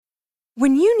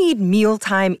When you need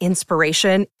mealtime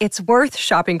inspiration, it's worth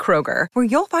shopping Kroger, where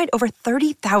you'll find over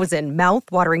 30,000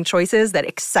 mouth-watering choices that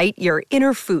excite your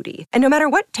inner foodie. And no matter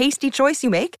what tasty choice you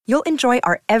make, you'll enjoy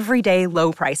our everyday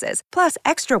low prices, plus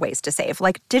extra ways to save,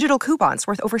 like digital coupons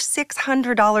worth over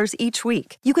 $600 each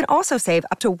week. You can also save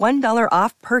up to $1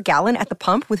 off per gallon at the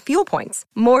pump with fuel points.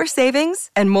 More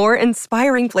savings and more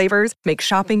inspiring flavors make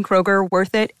shopping Kroger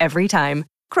worth it every time.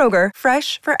 Kroger,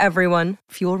 fresh for everyone.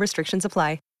 Fuel restrictions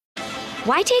apply.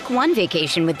 Why take one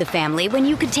vacation with the family when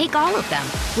you could take all of them?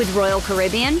 With Royal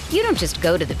Caribbean, you don't just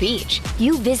go to the beach.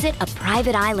 You visit a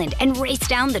private island and race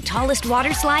down the tallest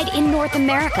water slide in North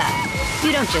America.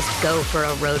 You don't just go for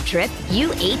a road trip. You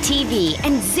ATV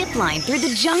and zip line through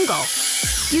the jungle.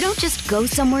 You don't just go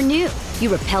somewhere new.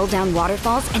 You rappel down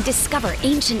waterfalls and discover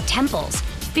ancient temples.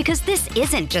 Because this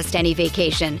isn't just any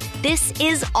vacation. This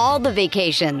is all the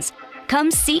vacations. Come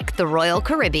seek the Royal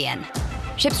Caribbean.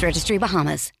 Ships Registry,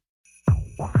 Bahamas.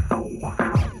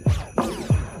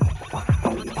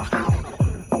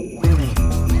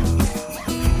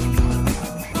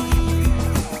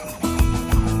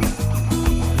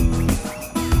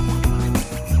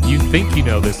 You think you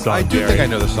know this song, I do Jerry. think I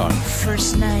know this song.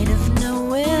 First night of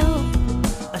Noel,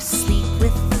 asleep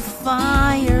with the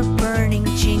fire burning,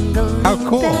 jingle How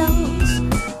cool. bells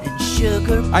and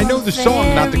sugar. I know the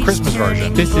song, not the Christmas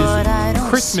version. This is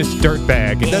Christmas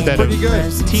Dirtbag That's instead pretty of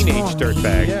good. Teenage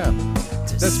Dirtbag. Yeah,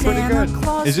 that's pretty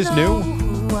good. Is this new?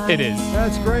 It is.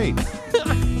 That's great.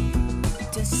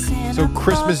 So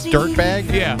Christmas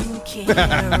Dirtbag? Yeah.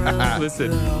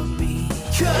 Listen.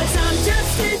 Cause I'm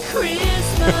just a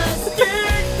Christmas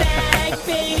dirtbag,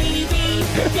 baby.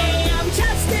 Yeah, I'm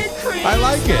just a Christmas I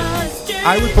like it.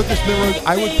 I would put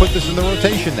this in the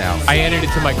rotation now. I added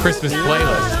it to my Christmas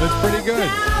playlist. That's pretty good.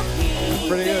 That's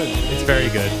pretty good. It's very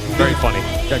good. Very funny.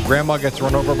 Got grandma gets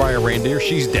run over by a reindeer.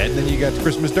 She's dead. And then you got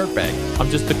Christmas Dirtbag.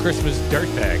 I'm just a Christmas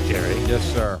Dirtbag, Jerry. Yes,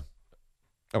 sir.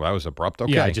 Oh, that was abrupt.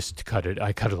 Okay. Yeah, I just cut it.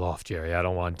 I cut it off, Jerry. I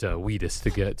don't want Wheatus to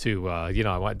get to.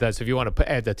 I want that's if you want to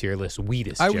add that to your list,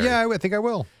 Wheatus. Jerry. I think I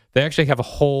will. They actually have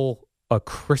a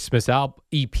Christmas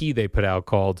EP they put out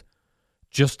called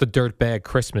 "Just the Dirtbag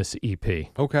Christmas EP,"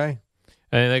 Okay.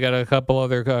 and they got a couple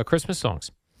other Christmas songs,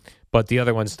 but the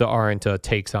other ones aren't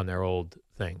takes on their old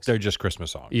things. They're just Christmas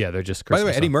songs. Yeah, they're just By Christmas. the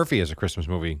way, Eddie songs. Murphy has a Christmas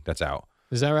movie that's out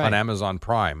Is that right? on Amazon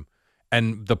Prime.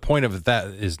 And the point of that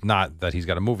is not that he's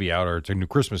got a movie out or it's a new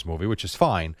Christmas movie, which is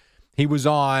fine. He was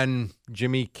on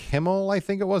Jimmy Kimmel, I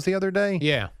think it was the other day.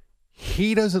 Yeah.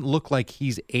 He doesn't look like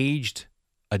he's aged.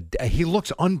 He looks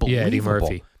unbelievable. Yeah, Eddie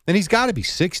Murphy. Then he's got to be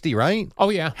 60, right? Oh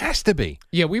yeah. Has to be.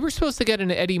 Yeah, we were supposed to get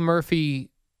an Eddie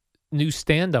Murphy new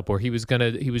stand-up where he was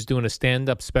doing a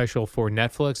stand-up special for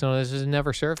Netflix, and this has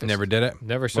never surfaced. Never did it?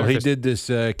 Never Well, he surfaced. did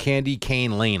this Candy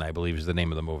Cane Lane, I believe is the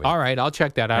name of the movie. All right, I'll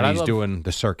check that out. And he's doing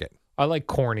the circuit. I like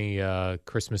corny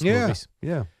Christmas Yeah, movies.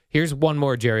 yeah. Here's one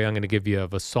more, Jerry. I'm going to give you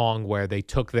of a song where they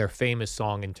took their famous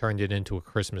song and turned it into a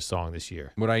Christmas song this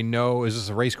year. What I know, is this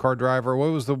a race car driver?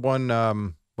 What was the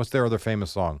one, what's their other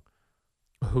famous song?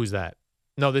 Who's that?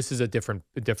 No, this is a different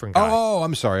guy. Oh,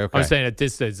 I'm sorry. Okay. I'm saying that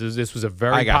this was a I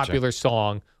very gotcha. popular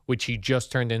song, which he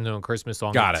just turned into a Christmas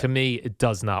song. Got And it. To me, it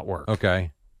does not work.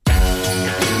 Okay.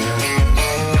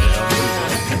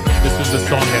 This was the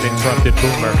song that interrupted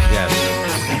Boomer Yes.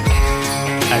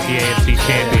 at the AFC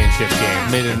Championship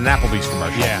game. Made it an Applebee's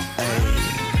commercial. Yeah.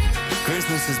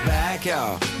 Christmas is back,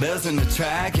 y'all. Bells in the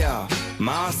track, y'all.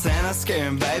 Mama Santa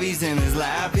scaring babies in his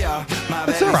lap, y'all. My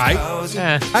That's all right.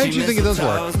 Eh. I actually think it does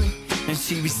work.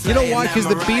 You know why? Because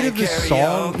the beat of this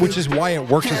song, which is why it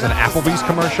works as an Applebee's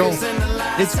commercial,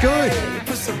 it's good.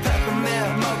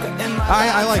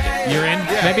 I like it. You're in?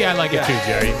 Maybe I like it too,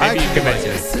 Jerry. Maybe you convince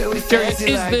me. Jerry, is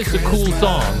this a cool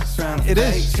song? It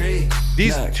is.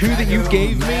 These two that you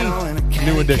gave me,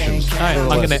 new additions. All right, to the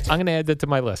I'm list. gonna add that to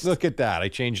my list. Look at that. I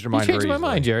changed your You mind. changed very my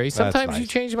mind, easily. Jerry. That's Sometimes you nice.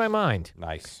 change my mind.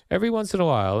 Nice. Every once in a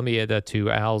while. Let me add that to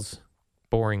Al's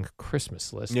boring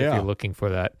Christmas list if Yeah. you're looking for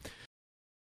that.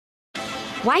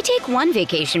 Why take one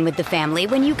vacation with the family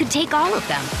when you could take all of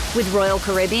them? With Royal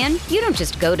Caribbean, you don't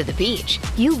just go to the beach.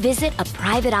 You visit a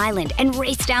private island and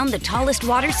race down the tallest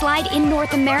water slide in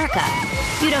North America.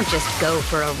 You don't just go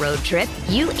for a road trip.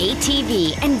 You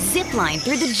ATV and zip line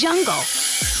through the jungle.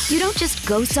 You don't just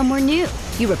go somewhere new.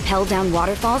 You rappel down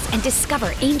waterfalls and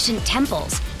discover ancient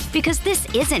temples. Because this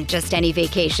isn't just any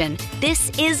vacation.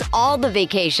 This is all the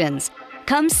vacations.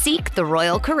 Come seek the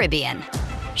Royal Caribbean.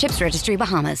 Ships Registry,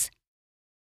 Bahamas.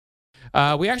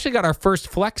 We actually got our first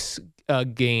flex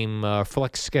game,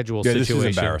 flex schedule Yeah, situation. this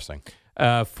is embarrassing.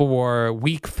 For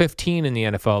week 15 in the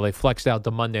NFL, they flexed out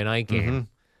the Monday night game. Mm-hmm.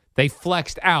 They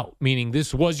flexed out, meaning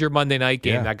this was your Monday night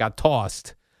game Yeah. that got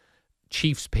tossed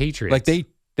Chiefs Patriots. Like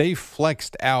they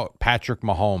flexed out Patrick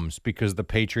Mahomes because the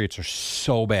Patriots are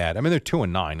so bad. I mean, they're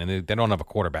 2-9 and they don't have a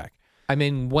quarterback. I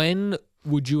mean, when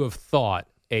would you have thought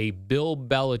a Bill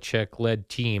Belichick-led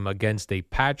team against a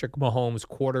Patrick Mahomes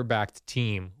quarterbacked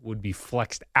team would be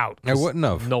flexed out? I wouldn't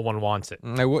have. No one wants it.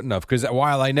 I wouldn't have, because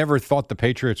while I never thought the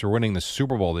Patriots were winning the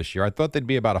Super Bowl this year, I thought they'd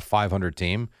be about a 500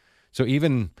 team. So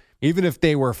even if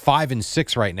they were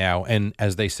 5-6 right now, and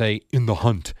as they say, in the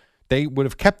hunt, they would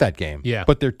have kept that game. Yeah.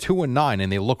 But they're 2-9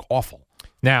 and they look awful.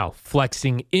 Now,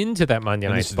 flexing into that Monday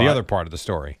And night this is spot, the other part of the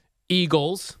story.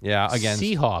 Eagles, Against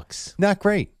Seahawks. Not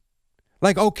great.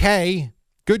 Like, okay,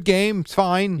 good game, it's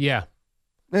fine. Yeah.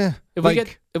 Eh, If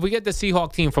we get the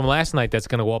Seahawk team from last night that's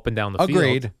going to go up and down the field.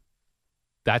 agreed.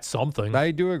 That's something.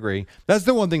 I do agree. That's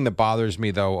the one thing that bothers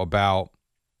me, though, about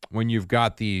when you've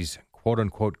got these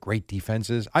quote-unquote great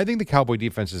defenses. I think the Cowboy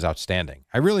defense is outstanding.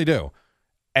 I really do.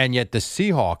 And yet the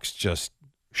Seahawks just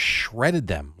shredded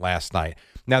them last night.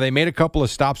 Now, they made a couple of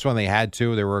stops when they had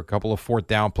to. There were a couple of fourth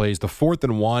down plays. The 4th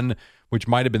and 1, which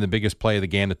might have been the biggest play of the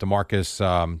game, that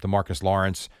DeMarcus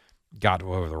Lawrence got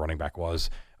whoever the running back was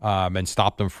and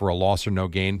stopped them for a loss or no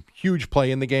gain. Huge play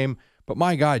in the game. But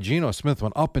my God, Geno Smith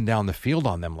went up and down the field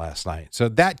on them last night. So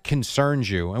that concerns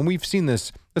you. And we've seen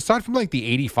this aside from like the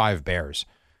 85 Bears.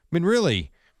 I mean,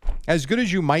 really, as good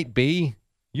as you might be,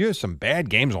 you have some bad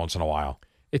games once in a while.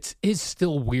 It is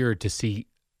still weird to see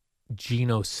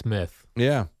Geno Smith.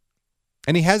 Yeah.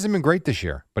 And he hasn't been great this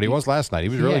year, but he was last night. He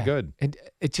was really good. And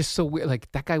it's just so weird.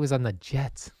 Like, that guy was on the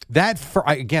Jets.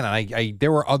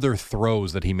 There were other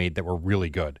throws that he made that were really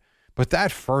good. But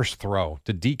that first throw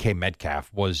to DK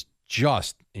Metcalf was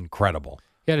just incredible.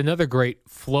 He had another great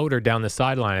floater down the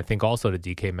sideline, I think, also to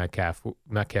DK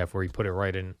Metcalf, where he put it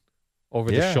right in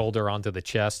over the shoulder onto the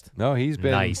chest. No, he's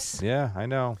been nice. Yeah, I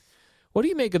know. What do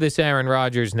you make of this Aaron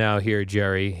Rodgers now here,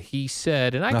 Jerry? He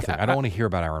said, and Nothing. I don't want to hear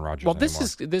about Aaron Rodgers anymore.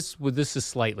 This is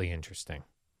slightly interesting.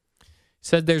 He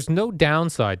said there's no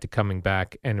downside to coming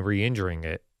back and re-injuring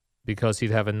it because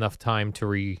he'd have enough time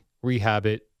to rehab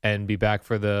it and be back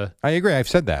for the. I agree. I've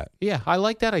said that. Yeah, I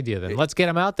like that idea. Then let's get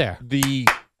him out there. The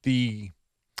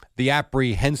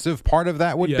apprehensive part of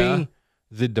that would be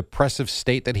the depressive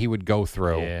state that he would go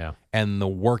through and the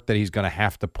work that he's going to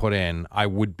have to put in. I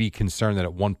would be concerned that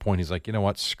at one point he's like, you know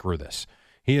what, screw this.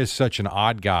 He is such an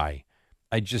odd guy.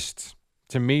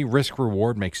 To me, risk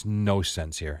reward makes no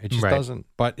sense here. It just doesn't.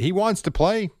 But he wants to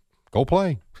play. Go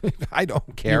play. I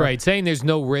don't care. You're right. Saying there's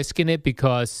no risk in it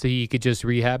because he could just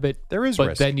rehab it. There is but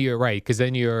risk. Then you're right, because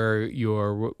then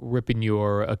you're ripping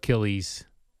your Achilles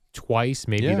twice.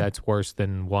 Maybe that's worse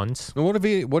than once. And what if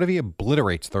he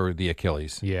obliterates the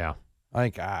Achilles? Yeah.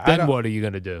 Like then what are you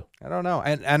going to do? I don't know.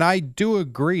 And I do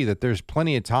agree that there's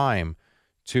plenty of time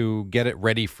to get it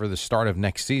ready for the start of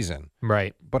next season.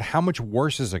 Right. But how much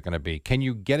worse is it going to be? Can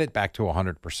you get it back to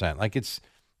 100%? Like it's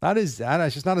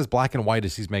just not as black and white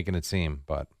as he's making it seem.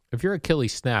 But if your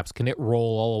Achilles snaps, can it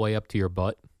roll all the way up to your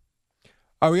butt?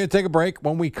 All right, we're going to take a break.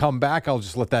 When we come back, I'll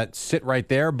just let that sit right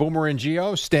there. Boomer and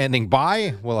Gio standing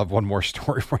by. We'll have one more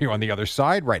story for you on the other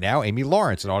side. Right now, Amy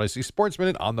Lawrence and Odyssey Sports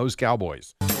Minute on those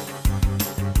Cowboys.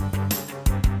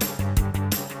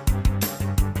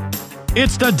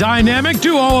 It's the dynamic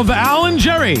duo of Al and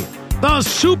Jerry, the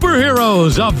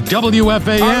superheroes of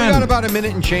WFAN. We got about a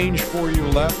minute and change for you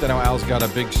left. I know Al's got a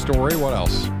big story. What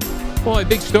else? Well, a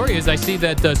big story is I see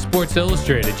that Sports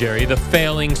Illustrated, Jerry, the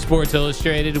failing Sports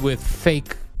Illustrated with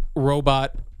fake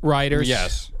robot writers.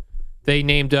 Yes. They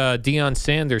named Deion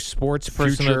Sanders Sports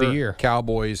Person of the Year.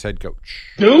 Cowboys head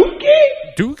coach.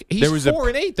 Duke? He's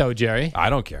 4-8, though, Jerry. I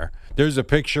don't care. There's a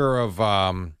picture of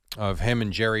him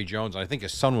and Jerry Jones. I think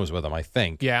his son was with him, I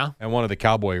think. Yeah. And one of the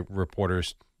Cowboy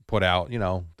reporters put out,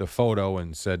 the photo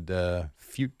and said,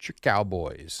 future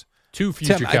Cowboys. Two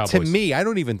future Cowboys. To me, I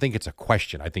don't even think it's a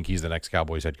question. I think he's the next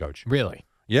Cowboys head coach. Really?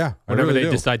 Yeah. Whenever really they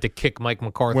decide to kick Mike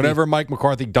McCarthy. Whenever Mike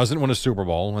McCarthy doesn't win a Super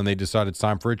Bowl and they decide it's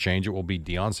time for a change, it will be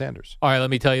Deion Sanders. All right, let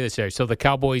me tell you this, Jerry. So the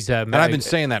Cowboys and I've been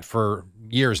saying that for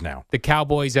years now. The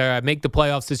Cowboys make the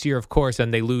playoffs this year, of course,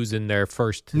 and they lose in their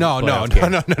first No.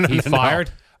 He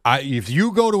fired? If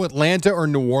you go to Atlanta or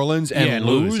New Orleans and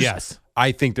lose, yes.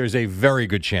 I think there's a very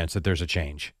good chance that there's a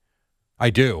change. I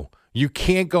do. You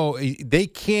can't go. They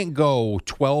can't go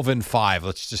 12-5.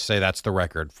 Let's just say that's the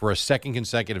record for a second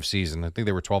consecutive season. I think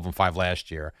they were 12-5 last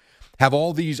year. Have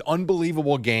all these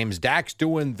unbelievable games. Dak's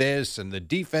doing this, and the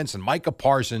defense, and Micah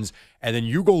Parsons, and then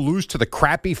you go lose to the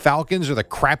crappy Falcons or the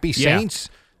crappy Saints.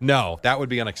 No, that would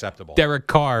be unacceptable. Derek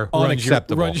Carr runs you out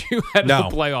of No.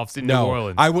 the playoffs in No, New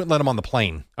Orleans. I wouldn't let him on the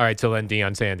plane. All right, so then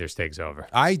Deion Sanders takes over.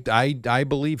 I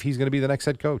believe he's going to be the next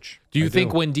head coach. Do you I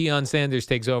think when Deion Sanders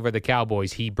takes over the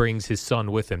Cowboys, he brings his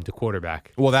son with him to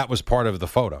quarterback? Well, that was part of the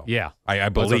photo. Yeah. I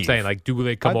That's believe. what I'm saying. Like, do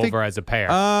they come I think- over as a pair?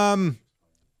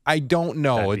 I don't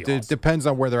know. That'd It be awesome. depends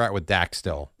on where they're at with Dak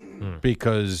still,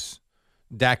 because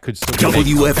Dak could still be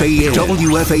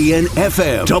WFAN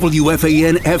FM,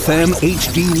 WFAN FM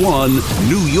HD1,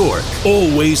 New York.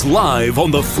 Always live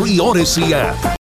on the free Odyssey app.